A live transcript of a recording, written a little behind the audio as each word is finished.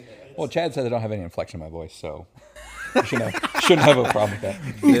Well, Chad said I don't have any inflection in my voice, so you shouldn't have a problem with that.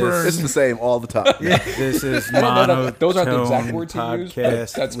 It's the same all the time. This is No, those aren't the exact words he used, but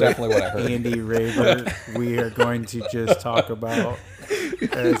podcast. that's definitely what I heard. Andie Raber. We are going to just talk about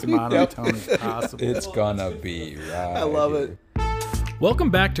as monotone as possible. It's gonna be right. I love it. Welcome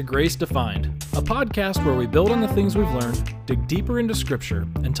back to Grace Defined, a podcast where we build on the things we've learned, dig deeper into Scripture,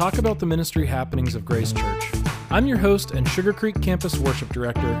 and talk about the ministry happenings of Grace Church. I'm your host and Sugar Creek Campus Worship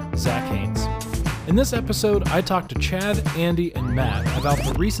Director, Zach Haynes. In this episode, I talked to Chad, Andie, and Matt about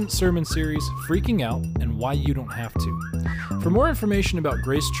the recent sermon series, Freaking Out, and why you don't have to. For more information about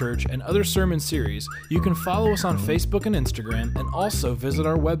Grace Church and other sermon series, you can follow us on Facebook and Instagram, and also visit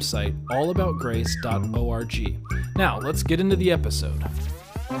our website, allaboutgrace.org. Now, let's get into the episode.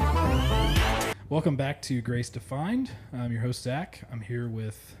 Welcome back to Grace Defined. I'm your host, Zach. I'm here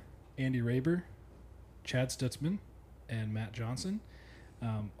with Andie Raber, Chad Stutzman, and Matt Johnson.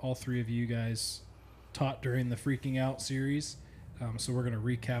 All three of you guys taught during the Freaking Out series, so we're going to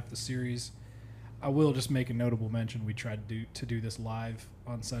recap the series. I will just make a notable mention. We tried to do this live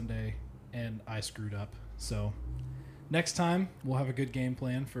on Sunday, and I screwed up. So next time, we'll have a good game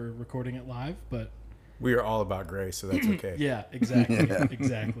plan for recording it live, but We are all about grace, so that's okay. yeah, exactly.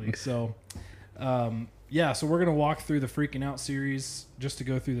 Exactly. So, so we're going to walk through the Freaking Out series just to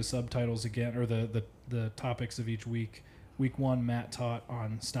go through the subtitles again, or the topics of each week. Week 1, Matt taught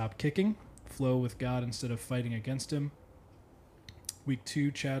on stop kicking, flow with God instead of fighting against him. Week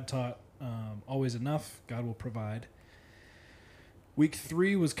 2, Chad taught always enough, God will provide. Week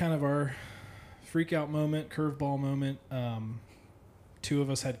 3 was kind of our freak out moment, curveball moment. 2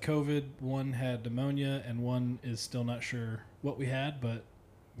 of us had COVID, 1 had pneumonia, and 1 is still not sure what we had, but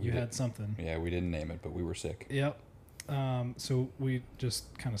you had something. Yeah, we didn't name it, but we were sick. Yep. So we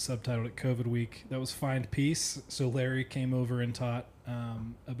just kind of subtitled it COVID Week. That was Find Peace. So Larry came over and taught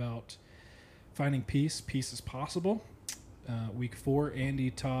about finding peace. Peace is possible. Week 4,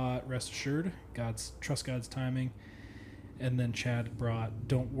 Andie taught Rest Assured, trust God's timing. And then Chad brought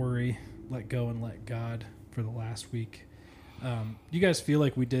Don't Worry, Let Go and Let God for the last week. You guys feel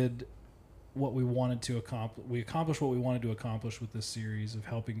like we did what we wanted to accomplish? We accomplished what we wanted to accomplish with this series of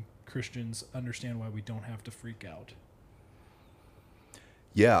helping Christians understand why we don't have to freak out.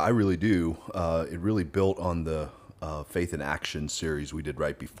 Yeah, I really do. It really built on the Faith in Action series we did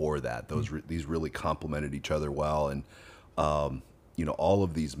right before that. These really complemented each other well, and all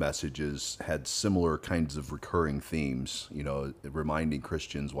of these messages had similar kinds of recurring themes. Reminding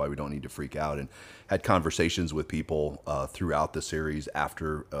Christians why we don't need to freak out, and had conversations with people throughout the series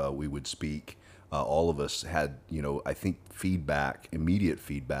after we would speak. All of us had, I think, immediate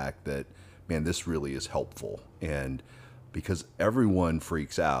feedback that, man, this really is helpful. And because everyone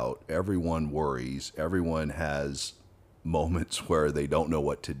freaks out, everyone worries, everyone has moments where they don't know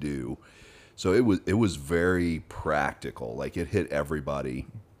what to do. So it was very practical. Like, it hit everybody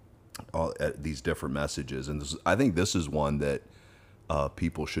at these different messages. And I think this is one that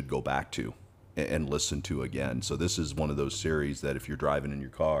people should go back to and listen to again. So this is one of those series that if you're driving in your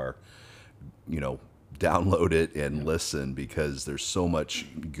car, download it and listen, because there's so much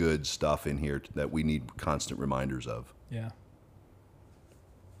good stuff in here that we need constant reminders of. Yeah.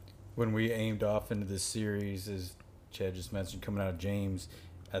 When we aimed off into this series, as Chad just mentioned, coming out of James,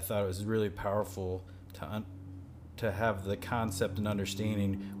 I thought it was really powerful to have the concept and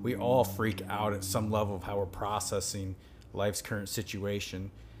understanding. We all freak out at some level of how we're processing life's current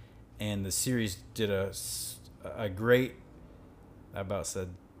situation, and the series did a great, I about said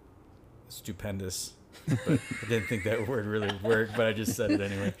stupendous, but I didn't think that word really worked, but I just said it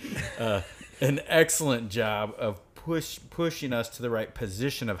anyway. An excellent job of pushing us to the right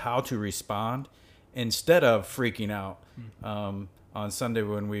position of how to respond instead of freaking out. On Sunday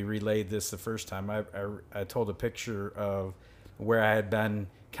when we relayed this the first time, I told a picture of where I had been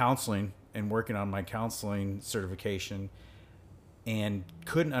counseling and working on my counseling certification, and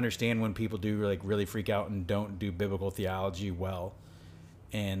couldn't understand when people do really freak out and don't do biblical theology well.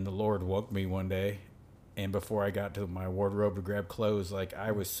 And the Lord woke me one day, and before I got to my wardrobe to grab clothes,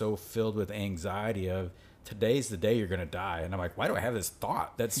 I was so filled with anxiety of, today's the day you're going to die. And I'm like, why do I have this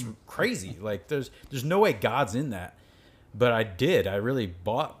thought? That's crazy. There's no way God's in that. But I did. I really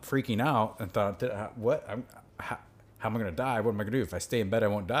bought freaking out and thought, how am I going to die? What am I going to do? If I stay in bed, I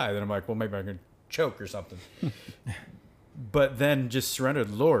won't die. Then I'm like, well, maybe I'm going to choke or something. But then just surrendered,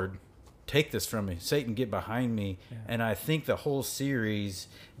 Lord, take this from me. Satan, get behind me. Yeah. And I think the whole series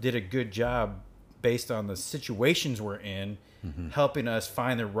did a good job based on the situations we're in, helping us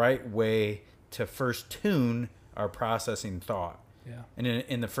find the right way to first tune our processing thought. Yeah. And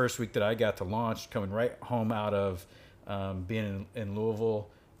in the first week that I got to launch, coming right home out of being in Louisville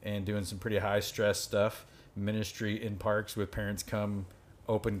and doing some pretty high stress stuff, ministry in parks with parents come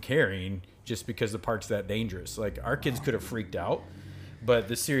open carrying just because the park's that dangerous. Like, our kids could have freaked out, but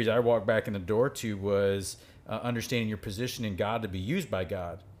the series I walked back in the door to was understanding your position in God to be used by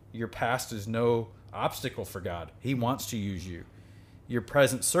God. Your past is no obstacle for God. He wants to use you. Your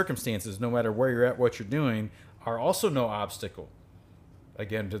present circumstances, no matter where you're at, what you're doing, are also no obstacle.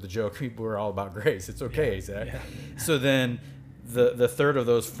 Again, to the joke, we're all about grace. It's okay, Zach. Yeah. So then the third of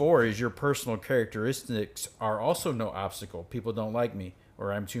those four is your personal characteristics are also no obstacle. People don't like me,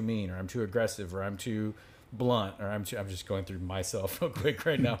 or I'm too mean, or I'm too aggressive, or I'm too blunt, or I'm just going through myself real quick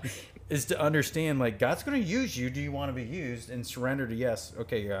right now, is to understand, like, God's going to use you. Do you want to be used? And surrender to, yes,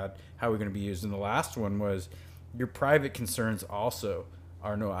 okay, God, how are we going to be used? And the last one was your private concerns also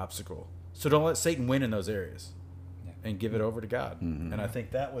are no obstacle. So don't let Satan win in those areas, and give it over to God. Mm-hmm. And I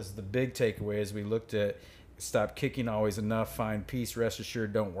think that was the big takeaway as we looked at stop kicking always enough, find peace, rest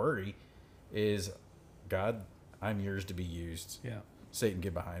assured, don't worry, is God, I'm yours to be used. Yeah. Satan,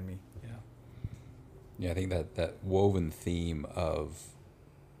 get behind me. Yeah. Yeah, I think that woven theme of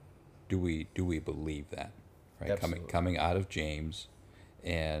do we believe that, right? Coming out of James,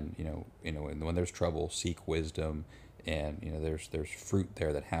 and and when there's trouble, seek wisdom, and there's fruit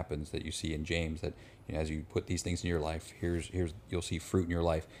there that happens that you see in James that as you put these things in your life, here's you'll see fruit in your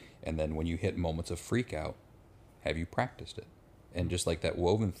life, and then when you hit moments of freak out, have you practiced it? And just like that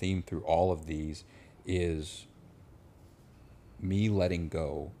woven theme through all of these is me letting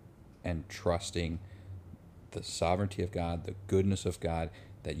go and trusting the sovereignty of God, the goodness of God,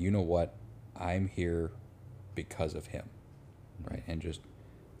 that what, I'm here because of Him, right? And just,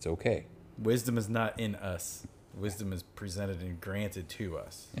 it's okay. Wisdom is not in us. Wisdom is presented and granted to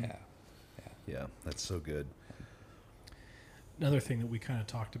us. Yeah, that's so good. Another thing that we kind of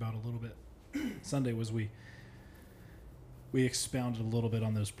talked about a little bit Sunday was we expounded a little bit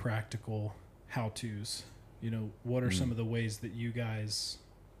on those practical how-tos. What are some of the ways that you guys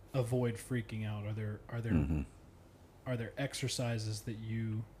avoid freaking out? Are there exercises that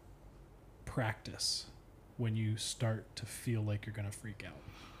you practice when you start to feel like you're going to freak out?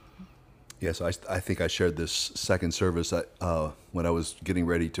 Yes, I think I shared this second service when I was getting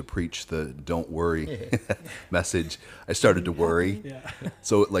ready to preach the "Don't Worry" message. I started to worry. Yeah.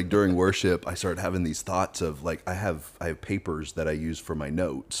 So, like, during worship, I started having these thoughts of, like, I have papers that I use for my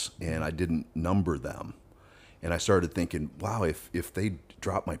notes, and I didn't number them, and I started thinking, wow, if they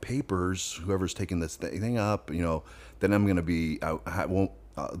drop my papers, whoever's taking this thing up, then I'm going to be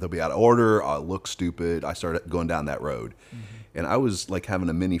they'll be out of order. I'll look stupid. I started going down that road, and I was like having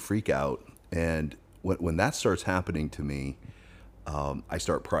a mini freak out. And when that starts happening to me, I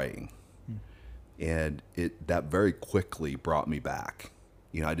start praying, and that very quickly brought me back.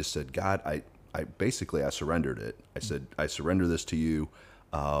 I just said, God, I basically surrendered it. I said, I surrender this to you.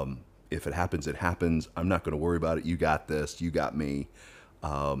 If it happens, it happens. I'm not going to worry about it. You got this. You got me.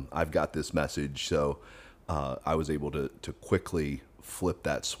 I've got this message. So I was able to quickly flip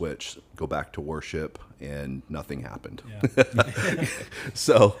that switch, go back to worship, and nothing happened. Yeah.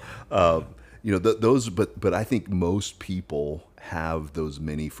 So, those, but I think most people have those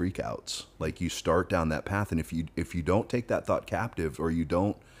mini freakouts. Like, you start down that path, and if you don't take that thought captive, or you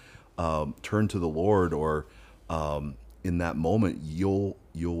don't turn to the Lord, or in that moment, you'll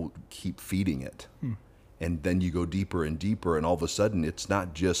keep feeding it. And then you go deeper and deeper, and all of a sudden, it's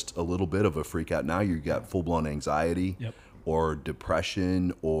not just a little bit of a freak out. Now you've got full-blown anxiety. Yep. Or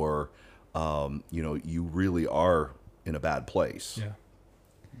depression, or you really are in a bad place. Yeah.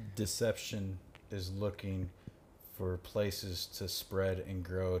 Deception is looking for places to spread and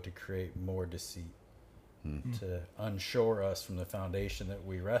grow, to create more deceit, to unshore us from the foundation that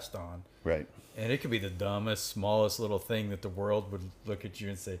we rest on. Right. And it could be the dumbest, smallest little thing that the world would look at you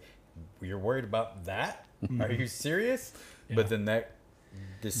and say, "You're worried about that? Are you serious?" Yeah. But then that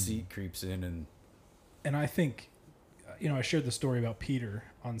deceit creeps in, and I think, I shared the story about Peter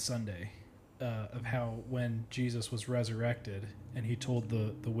on Sunday, of how when Jesus was resurrected and he told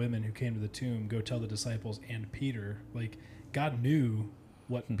the women who came to the tomb, go tell the disciples and Peter, like, God knew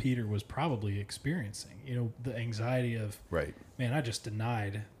what Peter was probably experiencing. The anxiety of, right, man, I just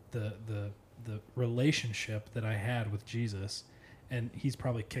denied the relationship that I had with Jesus, and he's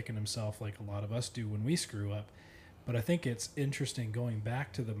probably kicking himself like a lot of us do when we screw up. But I think it's interesting going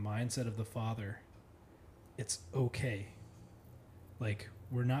back to the mindset of the Father. It's okay. Like,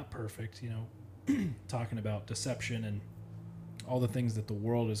 we're not perfect, talking about deception and all the things that the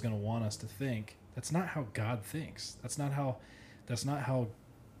world is going to want us to think. That's not how God thinks. That's not how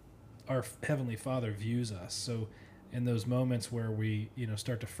our Heavenly Father views us. So in those moments where we,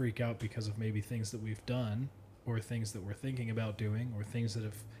 start to freak out because of maybe things that we've done, or things that we're thinking about doing, or things that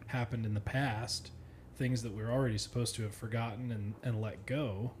have happened in the past, things that we're already supposed to have forgotten and let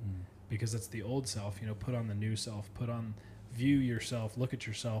go, because it's the old self. Put on the new self, view yourself, look at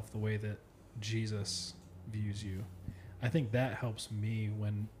yourself the way that Jesus views you. I think that helps me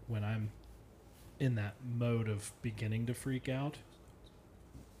when I'm in that mode of beginning to freak out,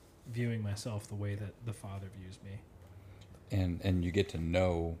 viewing myself the way that the Father views me. And you get to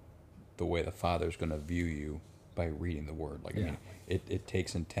know the way the Father's going to view you by reading the Word. I mean, it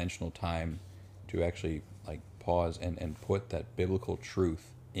takes intentional time to actually pause and put that biblical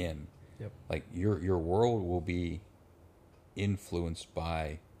truth in. Yep. Your world will be influenced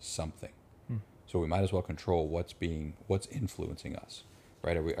by something. So we might as well control what's influencing us,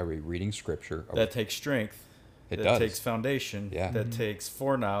 right? Are we reading Scripture? That takes strength. That takes foundation. Yeah. That takes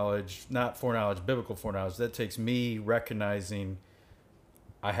foreknowledge, not foreknowledge, biblical foreknowledge. That takes me recognizing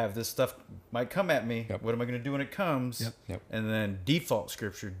I have this stuff might come at me. Yep. What am I going to do when it comes? Yep. And then default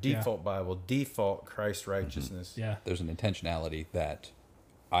Scripture, default Bible, default Christ righteousness. Yeah. There's an intentionality that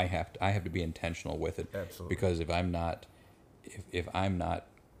I have to be intentional with it. Absolutely. Because if I'm not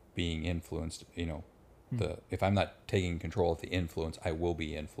being influenced, if I'm not taking control of the influence, I will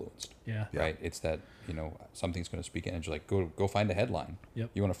be influenced. Yeah. Right? It's that, something's going to speak in and you're go find a headline. Yep.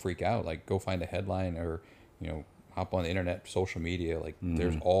 You want to freak out, go find a headline, or, hop on the internet, social media,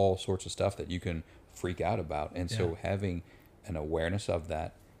 there's all sorts of stuff that you can freak out about. And so having an awareness of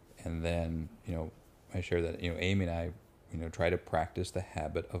that, and then, I share that, Amy and I, try to practice the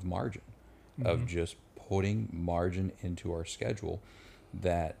habit of margin, of just putting margin into our schedule,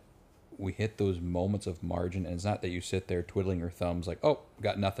 that we hit those moments of margin. And it's not that you sit there twiddling your thumbs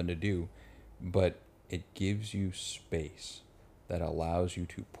got nothing to do, but it gives you space that allows you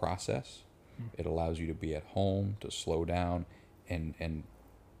to process. It allows you to be at home, to slow down, and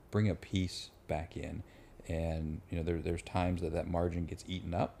bring a peace back in. And there's times that margin gets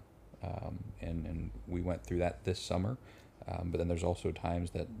eaten up, and we went through that this summer. But then there's also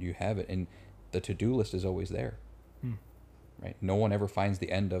times that you have it, and the to-do list is always there. Right? No one ever finds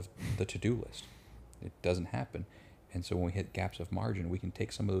the end of the to-do list. It doesn't happen. And so when we hit gaps of margin, we can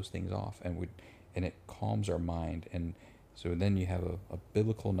take some of those things off, and it calms our mind. And so then you have a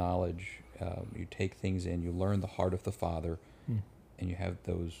biblical knowledge. You take things in. You learn the heart of the Father, and you have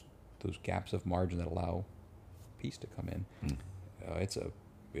those gaps of margin that allow peace to come in.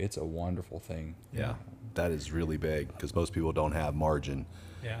 It's a wonderful thing. Yeah, that is really big, because most people don't have margin.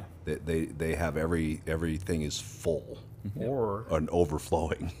 Yeah. They have everything is full Or and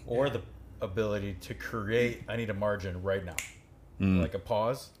overflowing. or the ability to create, I need a margin right now. Like a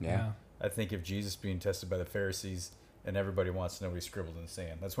pause. Yeah. I think of Jesus being tested by the Pharisees, and everybody wants to know what he scribbled in the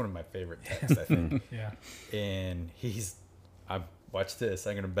sand. That's one of my favorite texts, I think. Yeah. And watch this.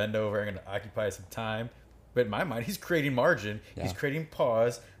 I'm going to bend over. I'm going to occupy some time. But in my mind, he's creating margin. Yeah. He's creating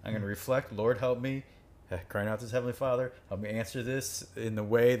pause. I'm going to reflect. Lord, help me. Crying out to his Heavenly Father, help me answer this in the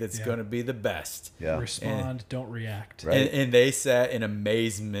way that's going to be the best. Yeah. Respond, don't react. Right. And they sat in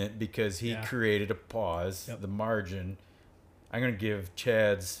amazement because he Yeah. created a pause, the margin. I'm going to give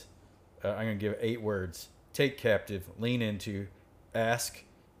I'm going to give 8 words. Take captive, lean into, ask,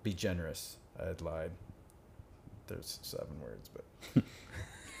 be generous. I had lied. There's 7 words, but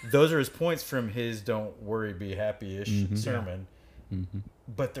those are his points from his don't worry, be happy-ish sermon.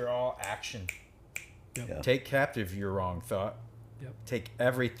 But they're all action. Yep. Yeah. Take captive your wrong thought. Yep. Take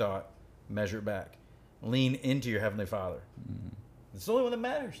every thought, measure it back. Lean into your Heavenly Father. It's the only one that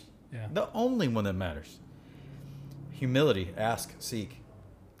matters. Yeah. The only one that matters. Humility, ask, seek.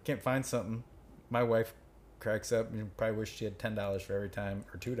 Can't find something. My wife cracks up. You probably wish she had $10 for every time,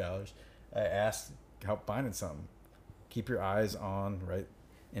 or $2. I asked help finding something. Keep your eyes on, right?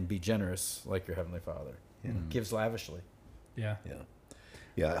 And be generous like your Heavenly Father. Gives lavishly. Yeah. Yeah.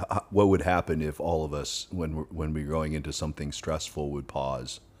 Yeah. What would happen if all of us, when we're going into something stressful, would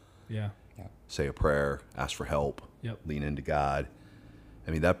pause, Yeah. say a prayer, ask for help, Yep. lean into God?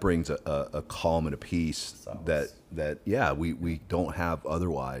 I mean, that brings a calm and a peace Solace. that we don't have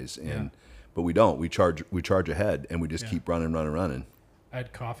otherwise, Yeah. but we don't. We charge ahead, and we just Yeah. keep running. I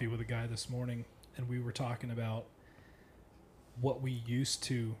had coffee with a guy this morning, and we were talking about what we used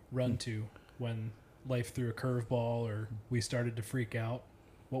to run to when life threw a curveball or we started to freak out,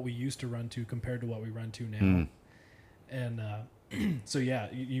 what we used to run to compared to what we run to now. And so,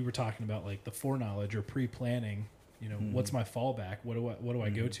 yeah, you were talking about the foreknowledge or pre-planning, what's my fallback? What do I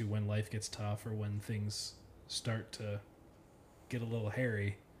go to when life gets tough or when things start to get a little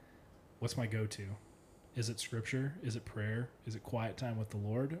hairy? What's my go-to? Is it scripture? Is it prayer? Is it quiet time with the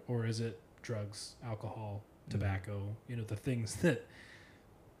Lord? Or is it drugs, alcohol, tobacco? The things that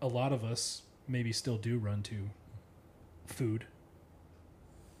a lot of us maybe still do run to food,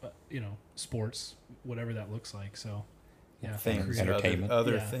 sports, whatever that looks like. So, yeah, Things, entertainment,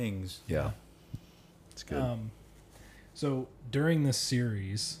 other things. Yeah, it's good. So during this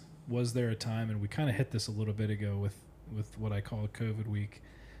series, was there a time, and we kind of hit this a little bit ago with what I call COVID week,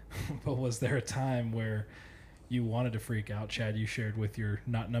 but was there a time where you wanted to freak out? Chad, you shared with your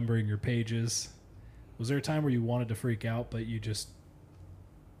not numbering your pages. Was there a time where you wanted to freak out, but you just,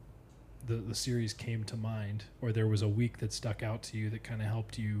 the series came to mind, or there was a week that stuck out to you that kind of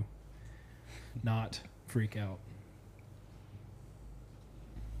helped you not freak out?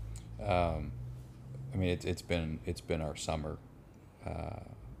 I mean, it's been our summer.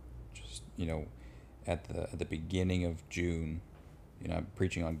 Just at the beginning of June, I'm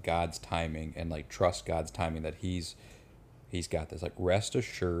preaching on God's timing and like trust God's timing that He's got this. Like rest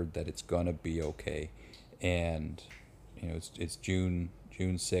assured that it's gonna be okay. And it's June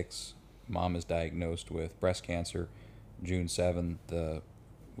 6th. Mom is diagnosed with breast cancer. June 7th,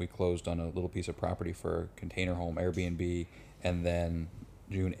 we closed on a little piece of property for a container home, Airbnb, and then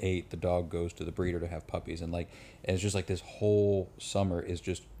June 8th, the dog goes to the breeder to have puppies. And it's just like this whole summer is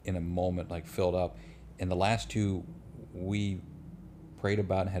just in a moment like filled up. And the last two we prayed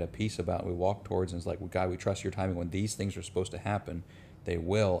about and had a peace about, and we walked towards, and it's like, well, God, we trust your timing. When these things are supposed to happen, they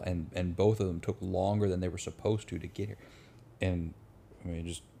will. And both of them took longer than they were supposed to get here. And I mean,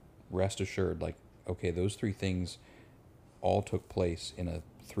 just rest assured, like, okay, those three things all took place in a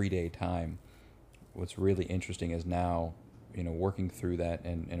 3-day time. What's really interesting is now, working through that,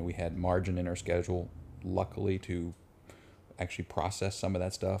 and we had margin in our schedule, luckily, to actually process some of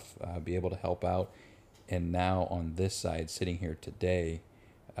that stuff, be able to help out. And now on this side, sitting here today,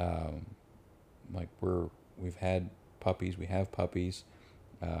 we've had puppies, we have puppies,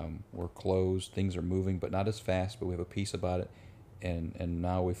 we're closed, things are moving, but not as fast, but we have a peace about it. And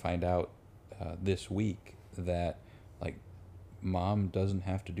now we find out this week that like Mom doesn't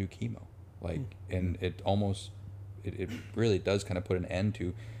have to do chemo, and it really does kind of put an end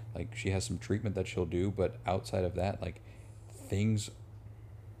to, like, she has some treatment that she'll do, but outside of that, like, things,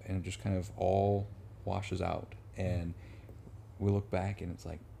 and it just kind of all washes out. And we look back and it's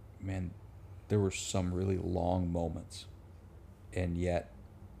like, man, there were some really long moments, and yet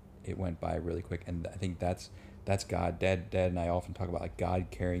it went by really quick. And I think that's God. Dad and I often talk about like God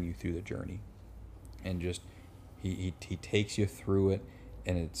carrying you through the journey, and just he takes you through it,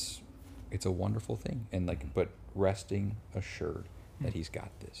 and it's a wonderful thing. And like, but resting assured that He's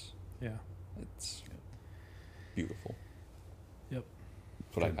got this. Yeah, it's beautiful. Yep,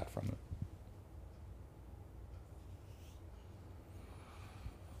 that's what I got from it.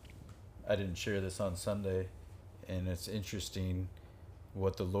 I didn't share this on Sunday, and it's interesting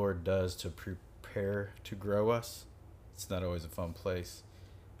what the Lord does to prepare to grow us. It's not always a fun place.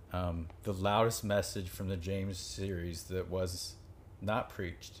 The loudest message from the James series that was not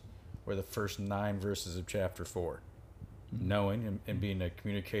preached were the first 9 verses of chapter 4. Mm-hmm. Knowing and being a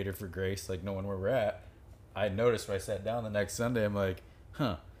communicator for grace, like knowing where we're at, I noticed when I sat down the next Sunday, I'm like,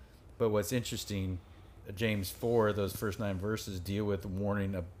 huh. But what's interesting, James 4, those first 9 verses deal with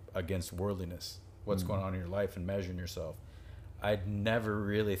warning against worldliness, what's going on in your life and measuring yourself. I'd never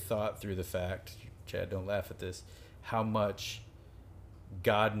really thought through the fact, Chad, don't laugh at this, how much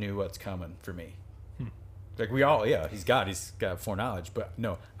God knew what's coming for me. Like He's got foreknowledge, but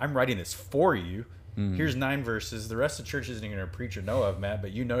no, I'm writing this for you. Here's 9 verses. The rest of the church isn't going to preach or know of, Matt,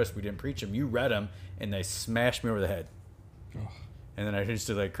 but you noticed we didn't preach them. You read them, and they smashed me over the head. Oh. And then I just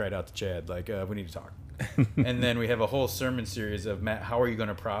cried out to Chad, like, we need to talk. And then we have a whole sermon series of, Matt, how are you going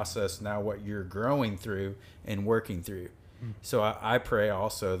to process now what you're growing through and working through? So I pray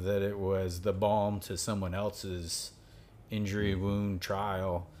also that it was the balm to someone else's injury, wound,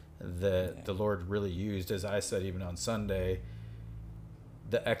 trial that the Lord really used. As I said, even on Sunday,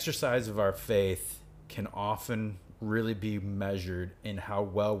 the exercise of our faith can often really be measured in how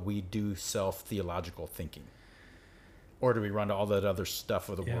well we do self-theological thinking. Or do we run to all that other stuff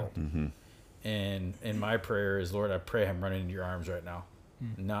of the world? Mm-hmm. And my prayer is, Lord, I pray I'm running into your arms right now.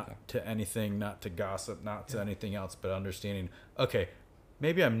 Not to anything, not to gossip, not to anything else, but understanding, okay,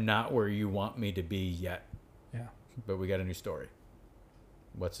 maybe I'm not where you want me to be yet. Yeah. But we got a new story.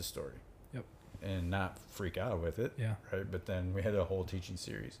 What's the story? Yep. And not freak out with it. Yeah. Right. But then we had a whole teaching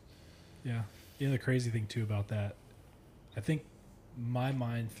series. Yeah. The crazy thing too about that, I think my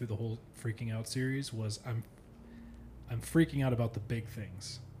mind through the whole freaking out series was I'm freaking out about the big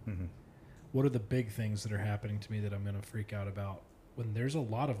things. Mm-hmm. What are the big things that are happening to me that I'm going to freak out about? When there's a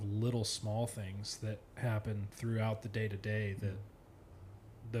lot of little small things that happen throughout the day to day, that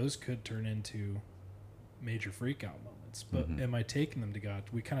those could turn into major freak out moments, but am I taking them to God?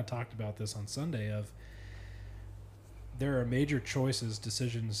 We kind of talked about this on Sunday of there are major choices,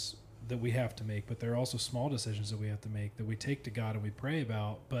 decisions that we have to make, but there are also small decisions that we have to make that we take to God and we pray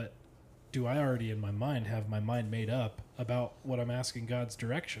about. But do I already in my mind have my mind made up about what I'm asking God's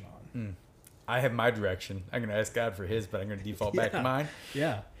direction on? I have my direction. I'm going to ask God for his, but I'm going to default back to mine.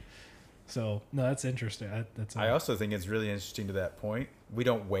 Yeah. So, no, that's interesting. I also think it's really interesting to that point. We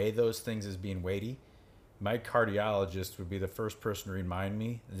don't weigh those things as being weighty. My cardiologist would be the first person to remind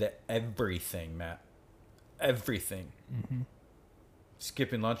me that everything, Matt, everything,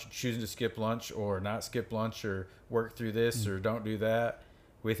 skipping lunch, choosing to skip lunch or not skip lunch or work through this or don't do that,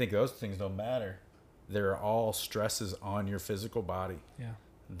 we think those things don't matter. They're all stresses on your physical body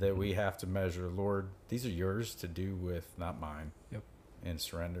that we have to measure. Lord, these are yours to do with, not mine. Yep. And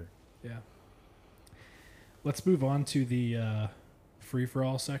surrender. Yeah. Let's move on to the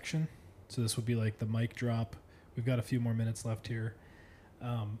free-for-all section. So this would be like the mic drop. We've got a few more minutes left here.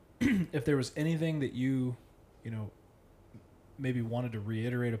 If there was anything that you maybe wanted to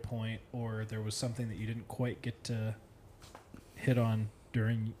reiterate a point, or there was something that you didn't quite get to hit on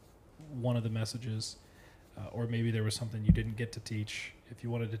during one of the messages, or maybe there was something you didn't get to teach, if you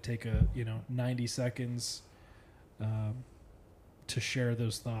wanted to take a 90 seconds to share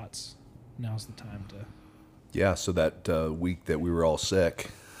those thoughts, now's the time to. Yeah, so that week that we were all sick,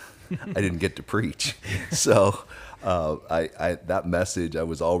 I didn't get to preach. So I that message, I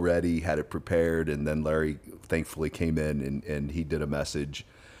was all ready, had it prepared, and then Larry thankfully came in and he did a message.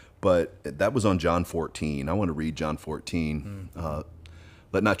 But that was on John 14. I want to read John 14.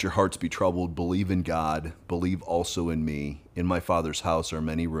 Let not your hearts be troubled. Believe in God. Believe also in me. In my Father's house are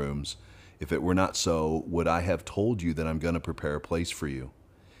many rooms. If it were not so, would I have told you that I'm going to prepare a place for you?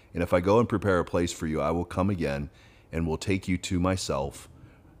 And if I go and prepare a place for you, I will come again and will take you to myself,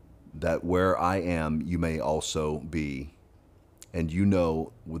 that where I am, you may also be. And you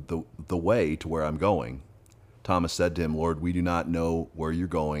know the way to where I'm going. Thomas said to him, Lord, we do not know where you're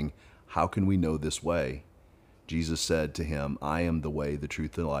going. How can we know this way? Jesus said to him, I am the way, the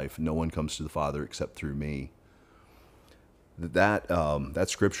truth, and the life. No one comes to the Father except through me. That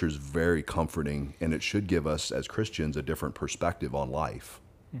scripture is very comforting, and it should give us as Christians a different perspective on life.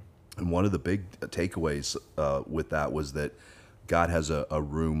 And one of the big takeaways with that was that God has a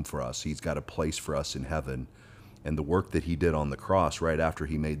room for us. He's got a place for us in heaven. And the work that he did on the cross right after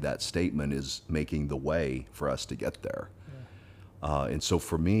he made that statement is making the way for us to get there. And so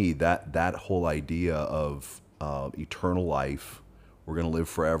for me, that whole idea of eternal life, we're going to live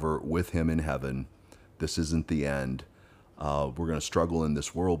forever with him in heaven. This isn't the end. We're going to struggle in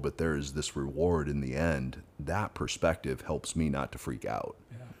this world, but there is this reward in the end. That perspective helps me not to freak out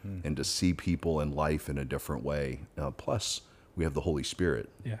and to see people and life in a different way. Plus, we have the Holy Spirit.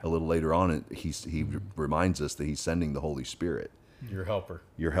 A little later on, he reminds us that he's sending the Holy Spirit. Your helper.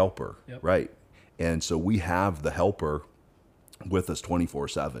 Your helper, right. And so we have the helper with us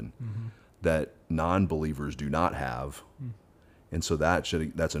 24/7 that non-believers do not have. And so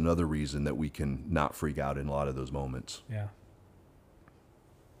that's another reason that we can not freak out in a lot of those moments. Yeah.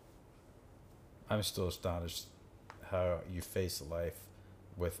 I'm still astonished how you face life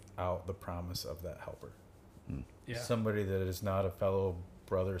without the promise of that helper. Yeah. Somebody that is not a fellow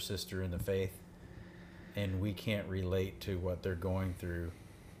brother or sister in the faith, and we can't relate to what they're going through.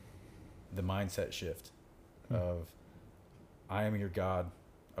 The mindset shift of, I am your God,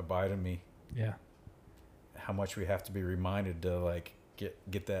 abide in me. Yeah. How much we have to be reminded to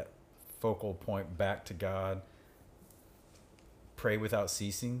get that focal point back to God. Pray without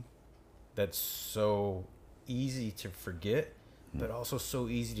ceasing. That's so easy to forget, but also so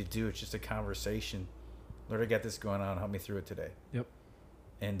easy to do. It's just a conversation. Lord, I got this going on. Help me through it today. Yep.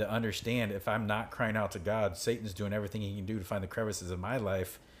 And to understand, if I'm not crying out to God, Satan's doing everything he can do to find the crevices of my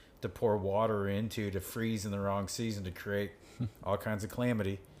life to pour water into, to freeze in the wrong season, to create all kinds of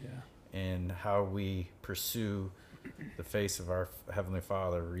calamity. Yeah. And how we pursue the face of our Heavenly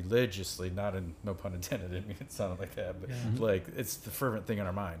Father religiously, not in, no pun intended, I didn't mean it sounded like that, but it's the fervent thing in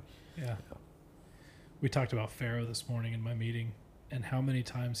our mind. Yeah. We talked about Pharaoh this morning in my meeting and how many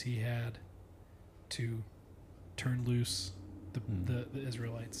times he had to turn loose the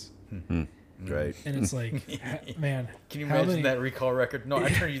Israelites. Right. And it's like, man. Can you imagine that recall record? No, I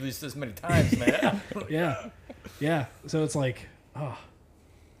turned you loose this many times, man. Yeah. So it's like, oh.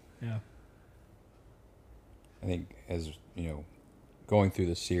 Yeah. I think as going through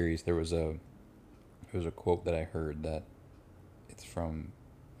the series, there was a quote that I heard that it's from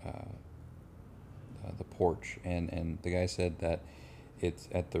the porch, and the guy said that it's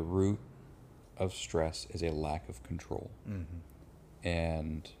at the root of stress is a lack of control,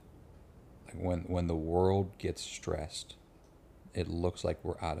 and when the world gets stressed, it looks like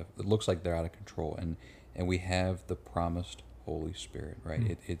they're out of control, and we have the promised Holy Spirit,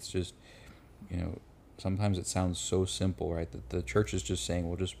 right? It's just, sometimes it sounds so simple, right? That the church is just saying,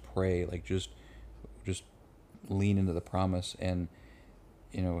 well, just pray, like just lean into the promise, and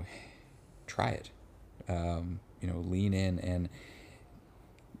try it. Lean in and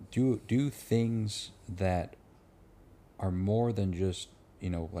do things that are more than just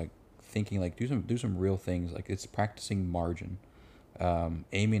like thinking, like do some real things, like it's practicing margin.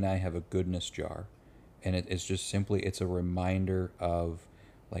 Amy and I have a goodness jar, and it's just simply, it's a reminder of,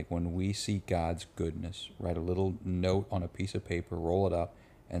 like, when we see God's goodness, write a little note on a piece of paper, roll it up,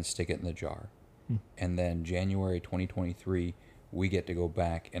 and stick it in the jar. And then January 2023, we get to go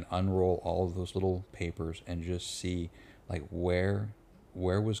back and unroll all of those little papers and just see, like, where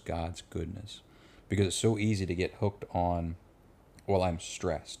was God's goodness? Because it's so easy to get hooked on, well, I'm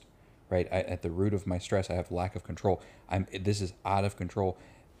stressed, right? At the root of my stress, I have lack of control. This is out of control.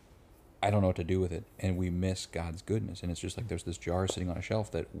 I don't know what to do with it. And we miss God's goodness. And it's just like there's this jar sitting on a shelf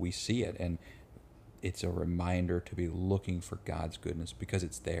that we see it, and it's a reminder to be looking for God's goodness, because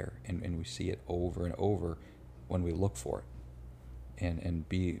it's there, and we see it over and over when we look for it, and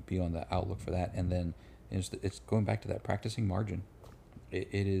be on the outlook for that. And then it's going back to that practicing margin. It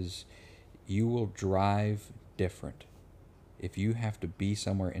is, you will drive different. If you have to be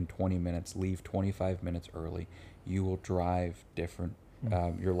somewhere in 20 minutes, leave 25 minutes early, you will drive different.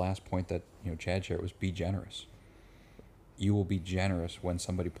 Your last point that Chad shared was be generous. You will be generous when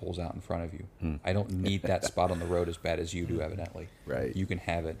somebody pulls out in front of you. I don't need that spot on the road as bad as you do, evidently. Right. You can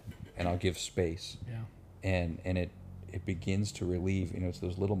have it, and I'll give space. Yeah. And it begins to relieve. It's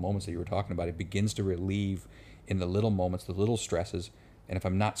those little moments that you were talking about. It begins to relieve in the little moments, the little stresses. And if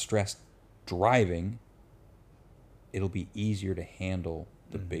I'm not stressed driving, it'll be easier to handle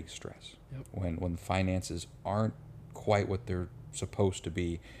the big stress. Yep. When finances aren't quite what they're supposed to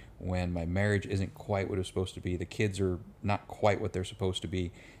be, when my marriage isn't quite what it's supposed to be, the kids are not quite what they're supposed to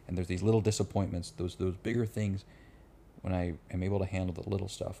be, and there's these little disappointments, those bigger things, when I am able to handle the little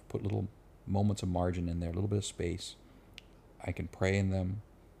stuff, put little moments of margin in there, a little bit of space, I can pray in them,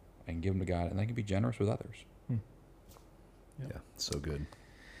 I can give them to God, and I can be generous with others. Yep. Yeah, so good.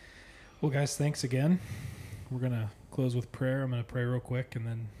 Well, guys, thanks again. We're going to close with prayer. I'm going to pray real quick, and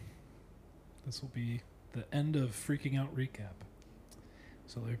then this will be the end of Freaking Out Recap.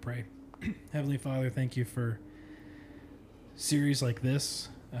 So let me pray. Heavenly Father, thank you for series like this.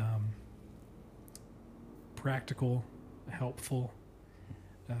 Practical, helpful.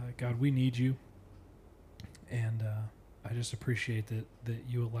 God, we need you. And I just appreciate that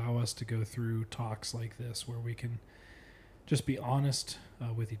you allow us to go through talks like this where we can just be honest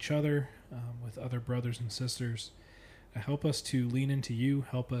with each other, with other brothers and sisters. Help us to lean into you.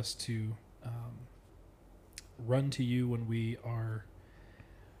 Help us to run to you when we are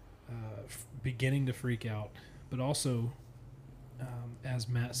beginning to freak out. But also, as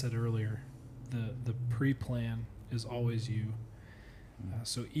Matt said earlier, the pre-plan is always you.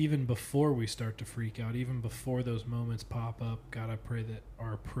 So even before we start to freak out, even before those moments pop up, God, I pray that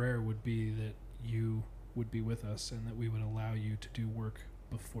our prayer would be that you would be with us and that we would allow you to do work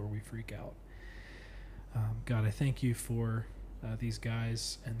before we freak out. God, I thank you for these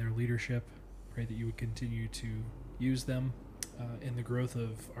guys and their leadership. Pray that you would continue to use them in the growth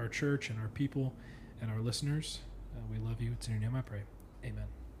of our church and our people and our listeners. We love you. It's in your name I pray. Amen.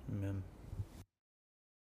 Amen.